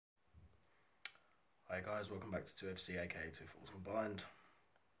Hi guys, welcome back to 2FC aka 2 Falls Combined.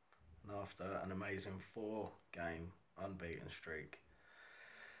 And after an amazing 4-game unbeaten streak,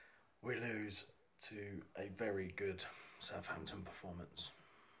 we lose to a very good Southampton performance.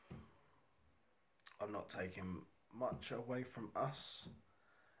 I'm not taking much away from us.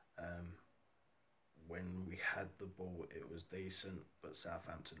 When we had the ball it was decent, but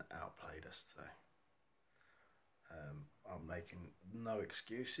Southampton outplayed us today. I'm making no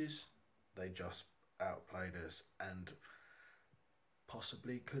excuses. They just outplayed us and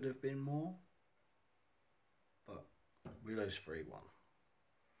possibly could have been more, but we lose 3-1.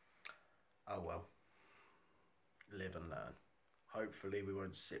 Oh well, live and learn. Hopefully we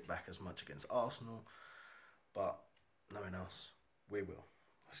won't sit back as much against Arsenal, but knowing us, we will.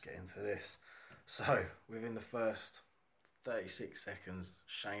 Let's get into this. So within the first 36 seconds,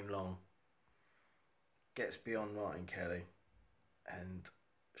 Shane Long gets beyond Martin Kelly and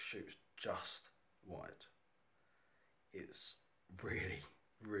shoots just wide. It's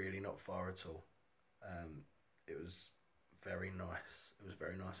really not far at all. It was very nice. It was a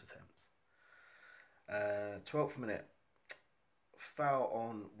very nice attempt. 12th minute, foul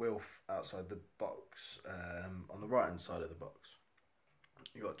on Wilf outside the box, on the right hand side of the box.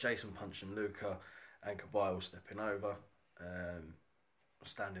 You got Jason punching Luca and Kabyle stepping over,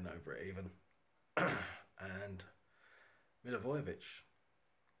 standing over it even, and Milivojevic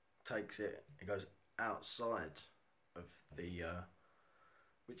takes it. It goes outside of the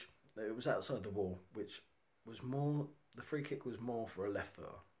which it was outside the wall, which was more, the free kick was more for a left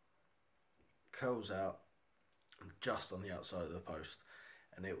footer. Curls out just on the outside of the post,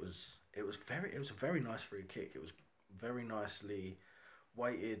 and it was a very nice free kick. It was very nicely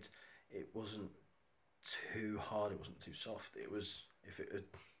weighted. It wasn't too hard, it wasn't too soft. It was, if it had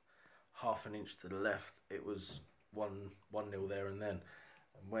half an inch to the left, it was 1-0 there and then.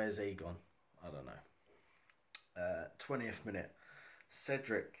 And where's he gone? I don't know. 20th minute,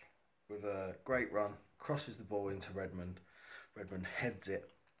 Cedric with a great run crosses the ball into Redmond. Redmond heads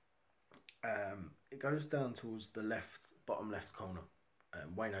it. It goes down towards the left, bottom left corner.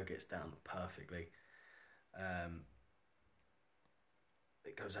 Wayno gets down perfectly.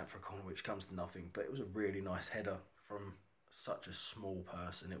 It goes out for a corner which comes to nothing, but it was a really nice header from such a small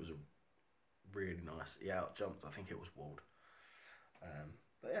person. It was a really nice. He out jumped. I think it was Ward.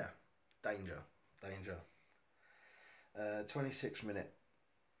 But yeah, danger. 26th minute,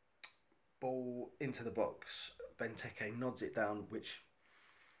 ball into the box. Benteke nods it down, which,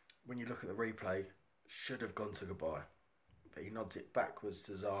 when you look at the replay, should have gone to Kabyle, but he nods it backwards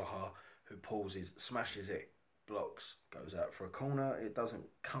to Zaha, who pauses, smashes it, blocks, goes out for a corner. It doesn't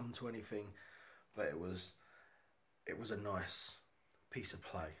come to anything, but it was a nice piece of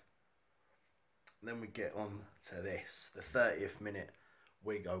play. And then we get on to this, the 30th minute,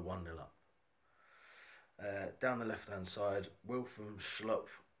 we go 1-0 up. Down the left hand side, Wilf and Schlupp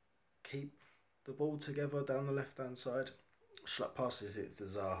keep the ball together down the left hand side. Schlupp passes it to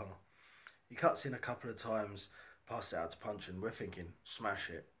Zaha. He cuts in a couple of times, passes it out to Punch, and we're thinking,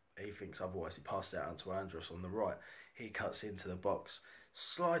 smash it. He thinks otherwise. He passes it out to Andros on the right. He cuts into the box,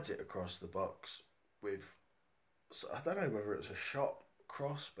 slides it across the box with, I don't know whether it's a shot,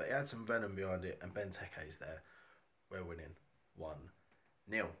 cross, but it had some venom behind it, and Benteke's there. We're winning 1-0.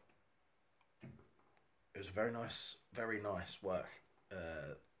 It was very nice work.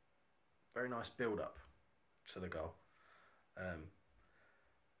 Very nice build-up to the goal.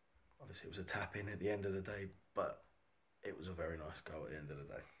 Obviously, it was a tap-in at the end of the day, but it was a very nice goal at the end of the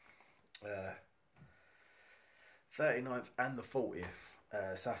day. 39th and the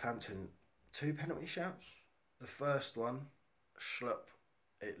 40th, Southampton, 2 penalty shouts. The first one, Schlupp,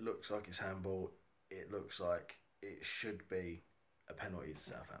 it looks like it's handball. It looks like it should be a penalty to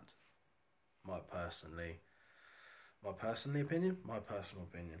Southampton. My personal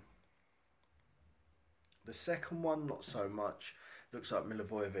opinion. The second one, not so much. Looks like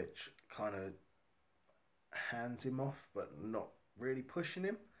Milivojevic kind of hands him off, but not really pushing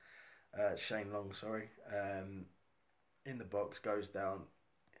him. Shane Long, sorry. In the box, goes down.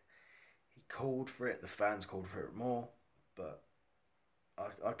 He called for it. The fans called for it more, but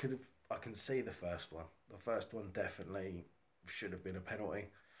I can see the first one. The first one definitely should have been a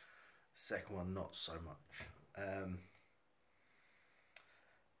penalty. The second one, not so much.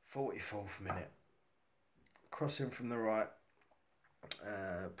 44th minute, crossing from the right.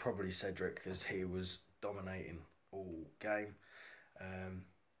 Probably Cedric, because he was dominating all game.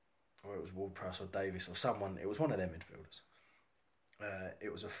 Or it was Ward-Prowse or Davis or someone. It was one of their midfielders.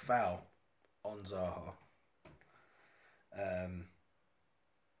 It was a foul on Zaha,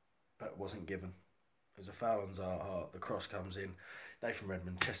 but it wasn't given. It was a foul on Zaha. The cross comes in. Nathan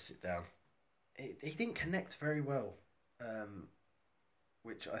Redmond chests it down. he didn't connect very well,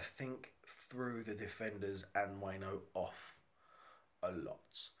 which I think threw the defenders and Wayno off a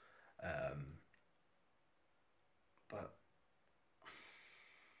lot. But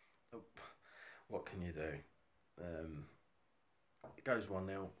what can you do? It goes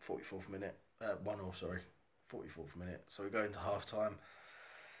 1-0, 44th minute. 1-0, sorry, 44th minute. So we go into half time.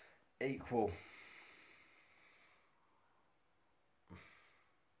 Equal.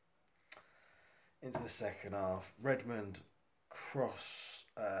 Into the second half. Redmond cross,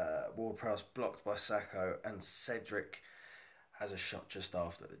 Ward-Prowse blocked by Sacco, and Cedric has a shot just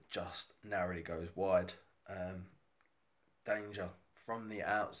after that just narrowly goes wide. Danger from the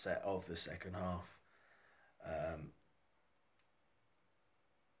outset of the second half.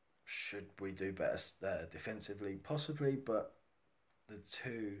 Should we do better defensively? Possibly, but the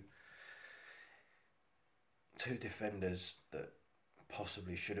two defenders that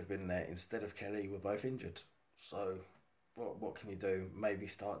possibly should have been there instead of Kelly were both injured. So what can you do? Maybe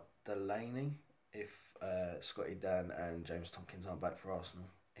start Delaney if Scotty Dan and James Tompkins aren't back for Arsenal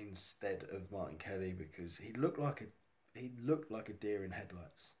instead of Martin Kelly, because he looked like a deer in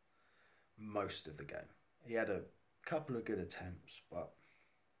headlights most of the game. He had a couple of good attempts, but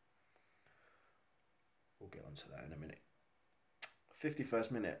we'll get onto that in a minute.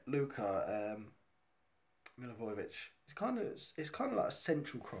 51st minute, Luka Milivojevic. It's kind of like a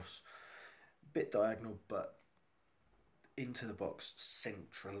central cross, bit diagonal, but into the box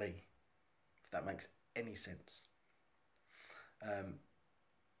centrally. If that makes any sense.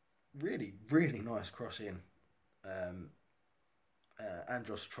 Really, really nice cross in.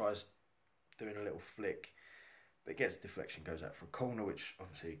 Andros tries doing a little flick, but gets deflection, goes out for a corner, which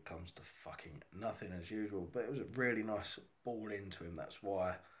obviously comes to fucking nothing as usual. But it was a really nice ball into him. That's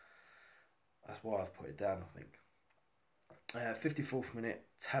why I've put it down, I think. 54th minute,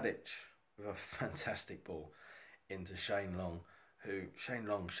 Tadic with a fantastic ball into Shane Long, who Shane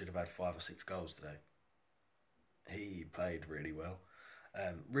Long should have had 5 or 6 goals today. He played really well.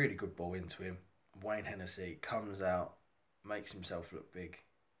 Really good ball into him. Wayne Hennessy comes out, makes himself look big,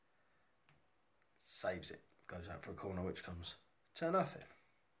 saves it, goes out for a corner, which comes to nothing.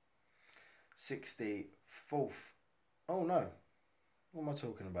 64th. Oh no, what am I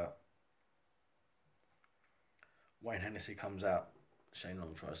talking about? Wayne Hennessy comes out, Shane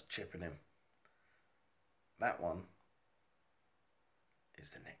Long tries chipping him. That one is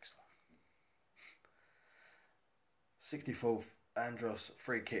the next one. 64th, Andros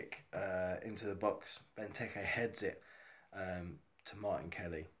free kick into the box. Benteke heads it to Martin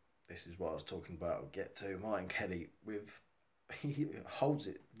Kelly. This is what I was talking about. I'll get to Martin Kelly he holds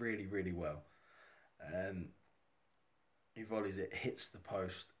it really, really well. He volleys it, hits the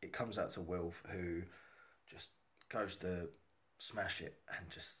post. It comes out to Wilf, who just goes to smash it and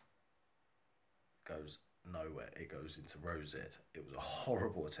just goes nowhere. It goes into Rosette. It was a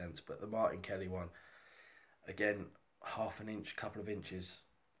horrible attempt, but the Martin Kelly one, again, half an inch, couple of inches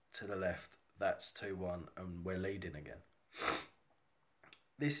to the left. That's 2-1, and we're leading again.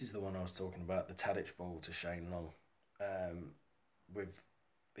 This is the one I was talking about, the Tadic ball to Shane Long.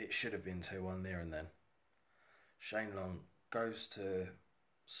 It should have been 2-1 there and then. Shane Long goes to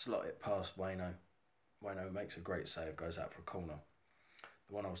slot it past Wayno. Wayno makes a great save, goes out for a corner.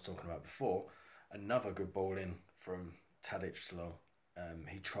 The one I was talking about before, another good ball in from Tadic to Long.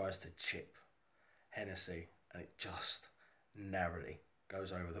 He tries to chip Hennessy, and it just narrowly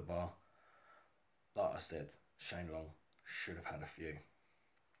goes over the bar. Like I said, Shane Long should have had a few.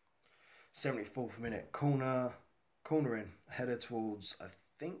 74th minute, corner in, header towards, I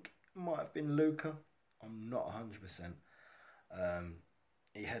think it might have been Luka. I'm not 100%.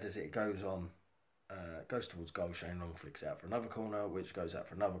 He headers it, goes towards goal. Shane Long flicks out for another corner, which goes out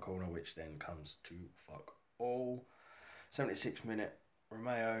for another corner, which then comes to fuck all. 76th minute,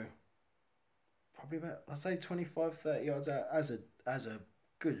 Romeo, probably about, I'd say 25-30 yards out, as a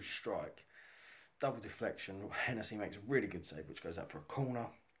good strike. Double deflection. Hennessy makes a really good save, which goes out for a corner.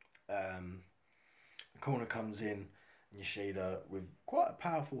 The corner comes in, and Yoshida with quite a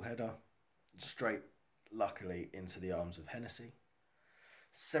powerful header, straight, luckily, into the arms of Hennessy.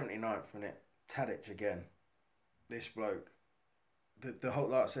 79th minute, Tadic again. This bloke, the whole,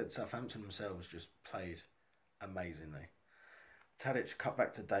 like I said, Southampton themselves just played amazingly. Tadic cut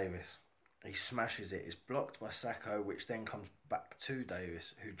back to Davis. He smashes it. It's blocked by Sacco, which then comes back to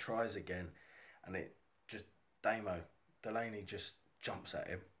Davis, who tries again, and it just, Delaney just jumps at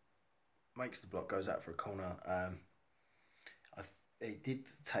him, makes the block, goes out for a corner. It did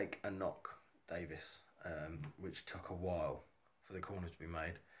take a knock, Davis, which took a while for the corner to be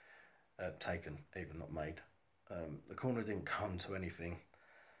made. Taken, even not made. The corner didn't come to anything,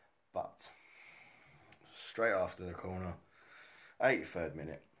 but straight after the corner. 83rd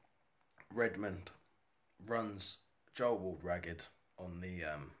minute, Redmond runs Joel Ward ragged on the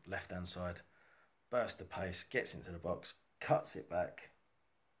left-hand side, bursts the pace, gets into the box, cuts it back.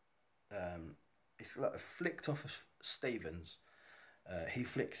 It's like flicked off of Stevens. He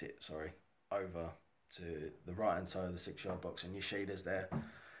flicks it, over to the right-hand side of the 6-yard box, and Yoshida's there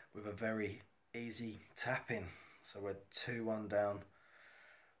with a very easy tap in. So we're 2-1 down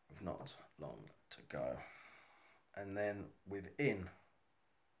with not long to go. And then within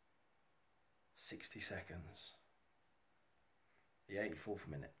 60 seconds, the 84th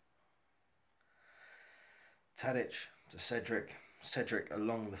minute, Tadic to Cedric. Cedric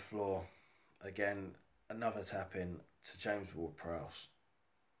along the floor. Again, another tap in to James Ward-Prowse.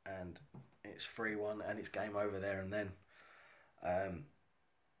 And it's 3-1 and it's game over there and then.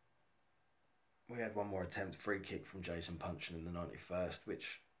 We had one more attempt, free kick from Jason Punchin in the 91st,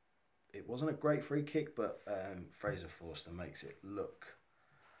 which it wasn't a great free kick, but Fraser Forster makes it look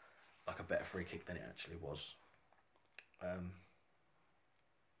like a better free kick than it actually was.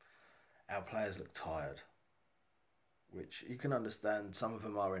 Our players look tired, which you can understand. Some of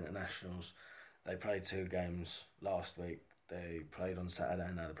them are internationals. They played 2 games last week. They played on Saturday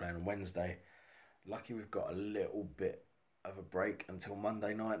and now they're playing on Wednesday. Lucky we've got a little bit of a break until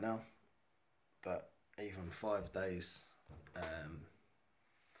Monday night now. But even 5 days,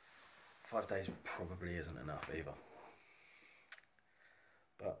 5 days probably isn't enough either.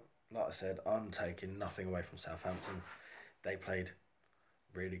 But like I said, I'm taking nothing away from Southampton. They played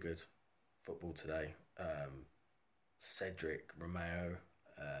really good football today. Cedric, Romeo,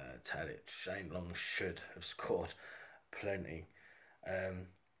 Tadic, Shane Long should have scored plenty.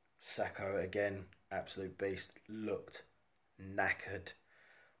 Sacco again, absolute beast, looked knackered.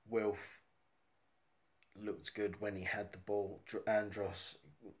 Wilf looked good when he had the ball. Andros,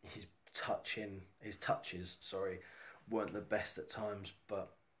 his touches, weren't the best at times,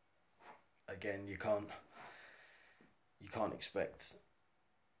 but again, you can't expect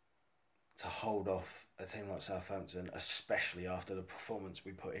to hold off a team like Southampton, especially after the performance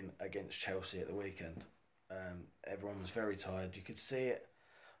we put in against Chelsea at the weekend. Everyone was very tired. You could see it.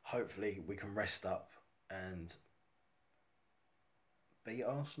 Hopefully we can rest up and beat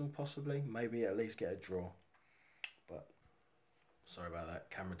Arsenal possibly. Maybe at least get a draw. But sorry about that.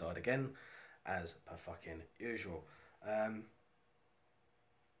 Camera died again, as per fucking usual.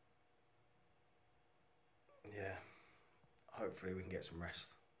 Yeah. Hopefully we can get some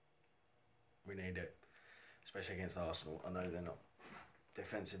rest. We need it. Especially against Arsenal. I know they're not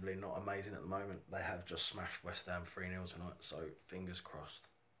defensively not amazing at the moment. They have just smashed West Ham 3-0 tonight, so fingers crossed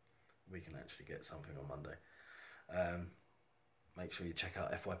we can actually get something on Monday. Make sure you check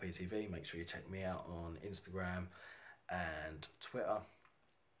out FYP TV. Make sure you check me out on Instagram and Twitter.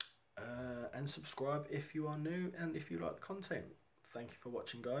 And subscribe if you are new and if you like the content. Thank you for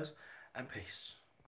watching, guys, and peace.